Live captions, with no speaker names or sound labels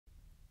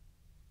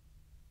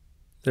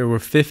There were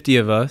 50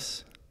 of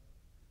us.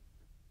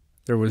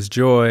 There was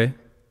joy.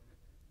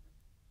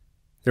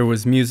 There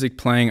was music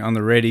playing on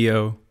the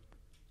radio.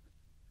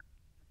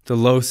 The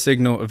low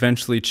signal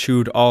eventually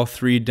chewed all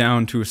three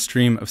down to a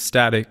stream of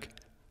static.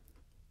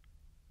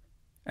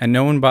 And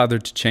no one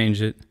bothered to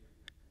change it.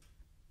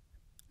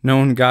 No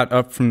one got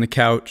up from the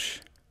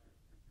couch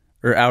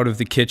or out of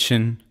the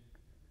kitchen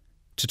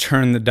to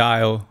turn the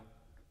dial,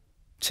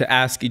 to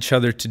ask each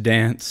other to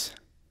dance,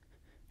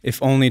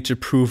 if only to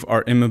prove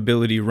our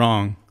immobility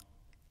wrong.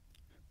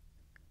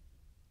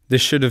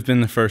 This should have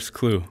been the first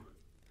clue.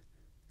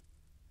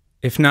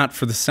 If not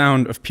for the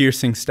sound of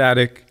piercing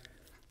static,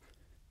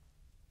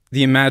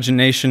 the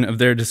imagination of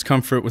their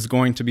discomfort was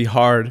going to be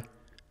hard.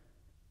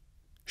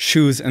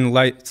 Shoes and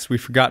lights we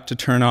forgot to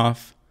turn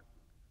off.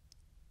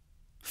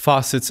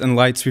 Faucets and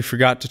lights we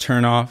forgot to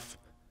turn off.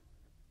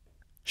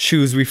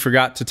 Shoes we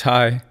forgot to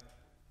tie.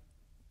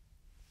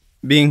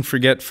 Being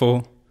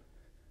forgetful.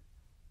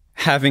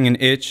 Having an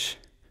itch.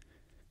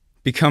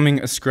 Becoming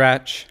a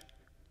scratch.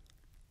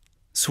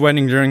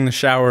 Sweating during the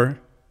shower.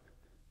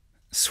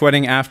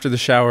 Sweating after the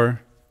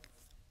shower.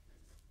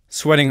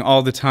 Sweating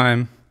all the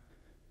time.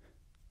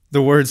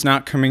 The words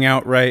not coming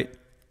out right.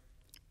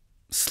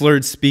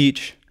 Slurred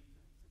speech.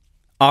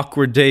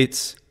 Awkward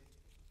dates.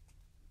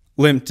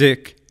 Limp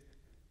dick.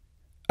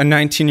 A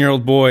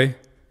 19-year-old boy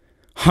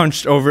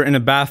hunched over in a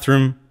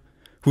bathroom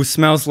who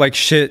smells like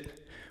shit,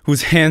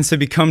 whose hands have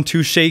become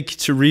too shaky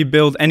to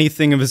rebuild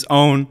anything of his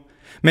own.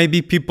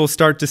 Maybe people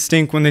start to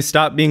stink when they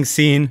stop being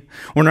seen,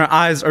 when our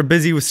eyes are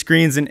busy with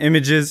screens and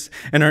images,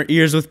 and our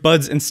ears with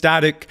buds and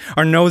static.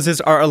 Our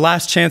noses are our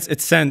last chance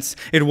at sense.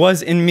 It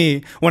was in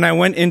me. When I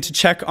went in to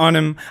check on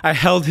him, I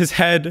held his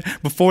head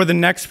before the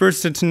next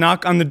person to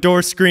knock on the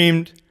door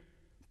screamed,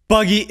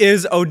 "Buggy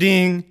is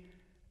ODing."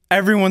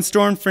 Everyone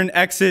stormed for an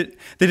exit.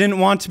 They didn't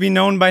want to be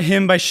known by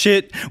him by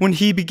shit. When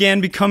he began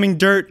becoming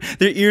dirt,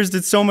 their ears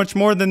did so much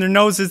more than their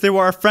noses. They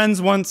were our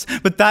friends once,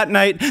 but that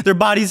night, their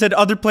bodies had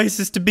other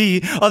places to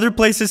be, other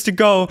places to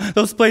go.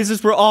 Those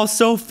places were all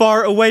so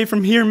far away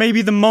from here.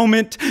 Maybe the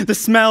moment, the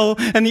smell,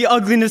 and the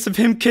ugliness of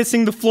him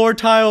kissing the floor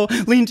tile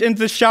leaned into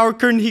the shower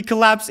curtain he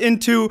collapsed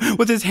into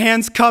with his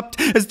hands cupped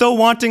as though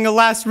wanting a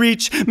last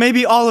reach.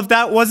 Maybe all of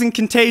that wasn't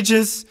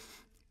contagious.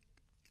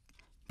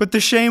 But the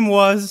shame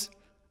was,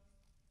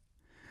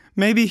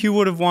 maybe he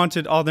would have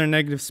wanted all their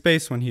negative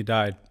space when he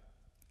died.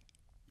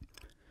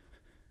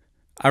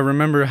 I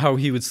remember how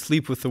he would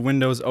sleep with the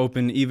windows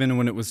open even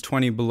when it was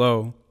 20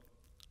 below.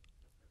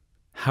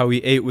 How he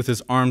ate with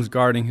his arms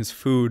guarding his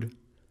food.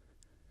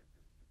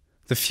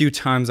 The few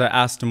times I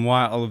asked him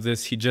why all of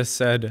this, he just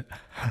said,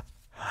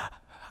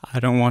 "I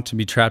don't want to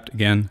be trapped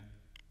again."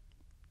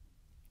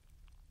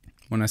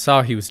 When I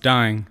saw he was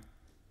dying,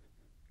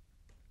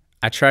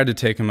 I tried to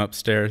take him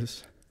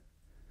upstairs,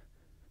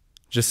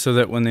 just so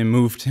that when they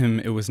moved him,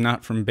 it was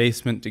not from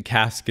basement to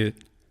casket.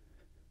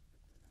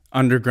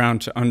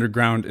 Underground to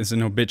underground is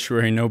an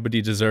obituary nobody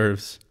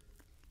deserves.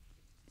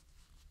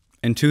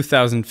 In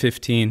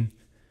 2015,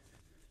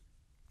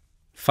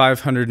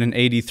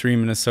 583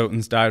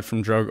 Minnesotans died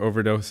from drug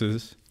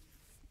overdoses.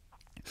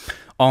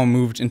 All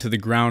moved into the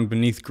ground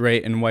beneath gray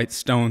and white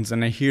stones,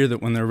 and I hear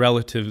that when their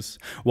relatives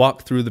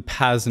walk through the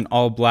paths in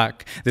all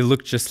black, they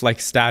look just like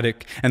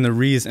static, and the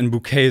wreaths and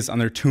bouquets on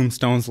their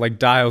tombstones like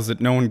dials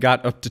that no one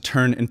got up to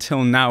turn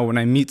until now. When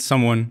I meet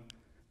someone,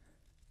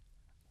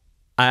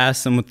 I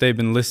ask them what they've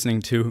been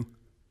listening to.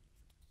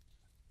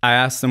 I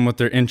ask them what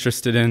they're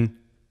interested in.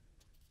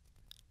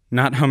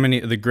 Not how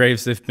many of the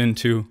graves they've been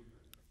to.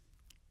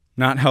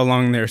 Not how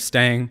long they're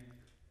staying.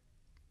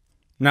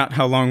 Not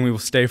how long we will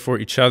stay for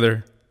each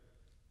other.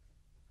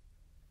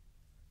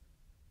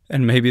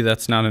 And maybe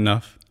that's not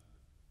enough.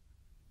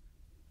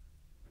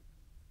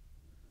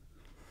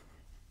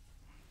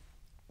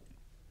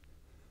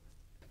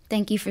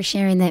 Thank you for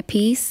sharing that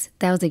piece.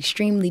 That was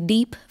extremely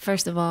deep,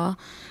 first of all.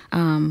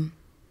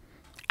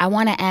 I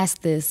want to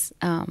ask this.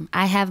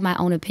 I have my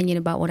own opinion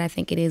about what I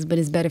think it is, but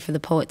it's better for the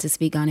poet to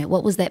speak on it.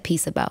 What was that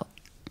piece about?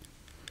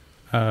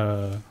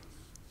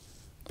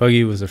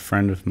 Buggy was a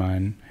friend of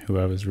mine who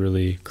I was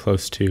really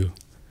close to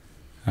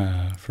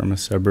from a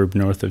suburb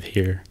north of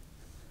here.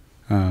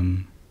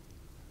 And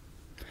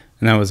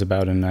that was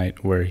about a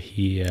night where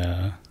he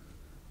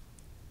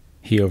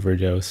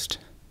overdosed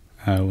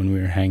when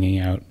we were hanging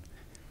out.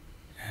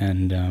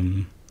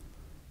 And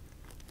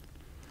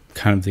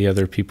kind of the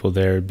other people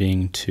there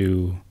being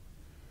too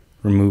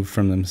removed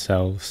from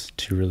themselves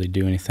to really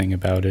do anything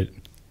about it.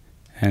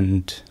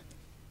 And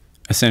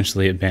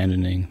essentially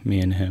abandoning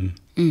me and him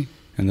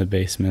in the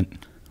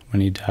basement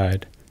when he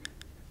died.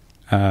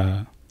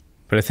 But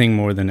I think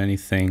more than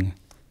anything,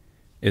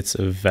 it's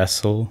a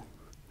vessel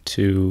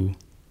to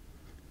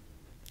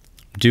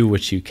do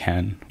what you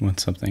can when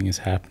something is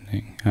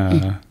happening.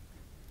 I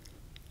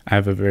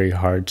have a very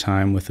hard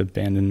time with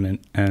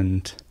abandonment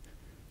and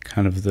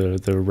kind of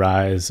the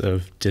rise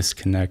of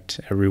disconnect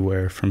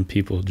everywhere from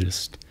people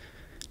just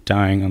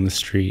dying on the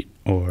street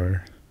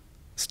or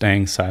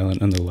staying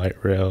silent on the light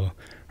rail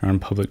or on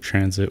public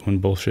transit when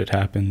bullshit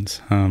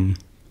happens. And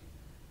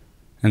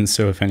And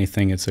so if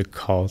anything, it's a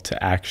call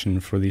to action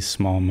for these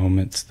small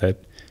moments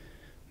that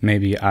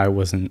maybe I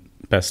wasn't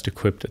best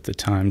equipped at the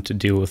time to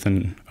deal with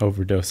an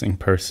overdosing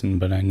person,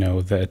 but I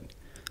know that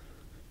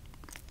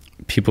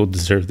people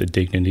deserve the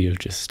dignity of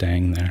just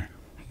staying there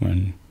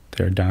when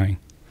they're dying.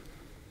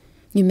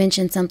 You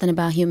mentioned something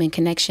about human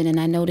connection, and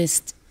I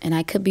noticed, and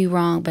I could be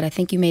wrong, but I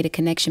think you made a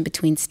connection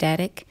between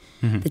static,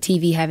 the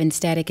TV having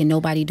static and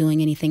nobody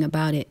doing anything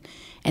about it.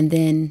 And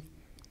then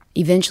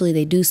eventually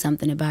they do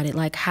something about it.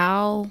 Like,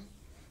 how,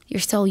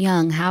 you're so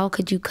young, how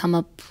could you come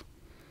up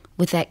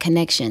with that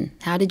connection?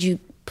 How did you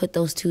put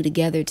those two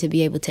together to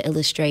be able to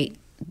illustrate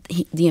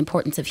the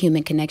importance of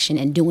human connection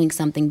and doing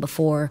something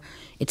before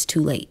it's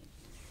too late?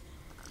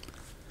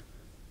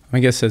 I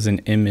guess as an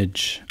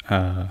image,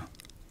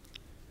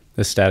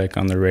 the static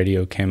on the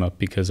radio came up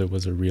because it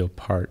was a real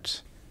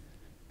part.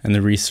 And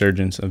the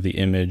resurgence of the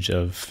image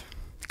of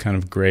kind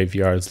of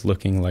graveyards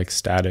looking like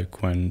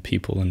static when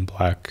people in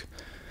black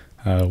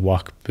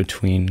walk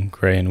between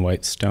gray and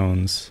white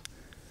stones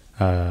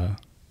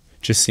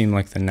just seemed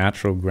like the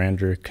natural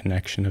grander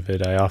connection of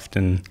it. I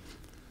often,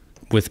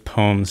 with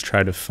poems,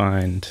 try to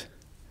find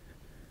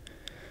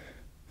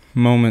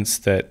moments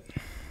that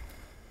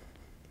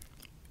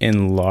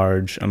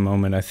enlarge a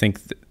moment. I think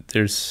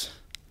there's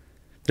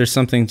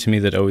something to me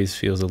that always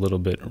feels a little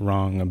bit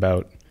wrong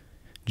about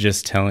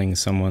just telling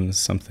someone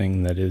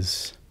something that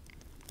is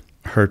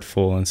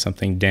hurtful and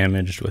something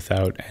damaged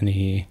without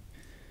any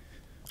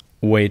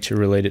way to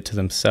relate it to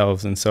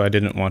themselves. And so I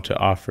didn't want to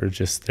offer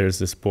just there's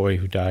this boy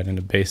who died in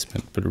a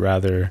basement, but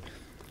rather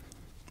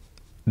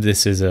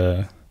this is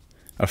a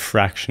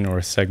fraction or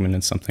a segment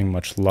in something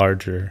much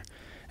larger,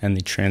 and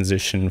the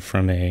transition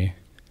from a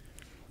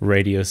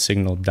radio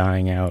signal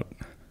dying out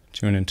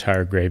to an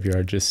entire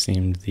graveyard just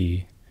seemed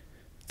the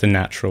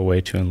natural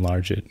way to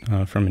enlarge it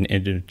from an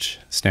image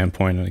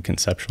standpoint and a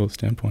conceptual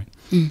standpoint.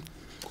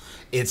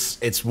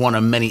 It's one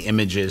of many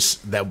images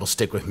that will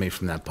stick with me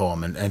from that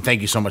poem. And thank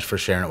you so much for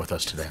sharing it with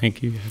us today.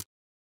 Thank you.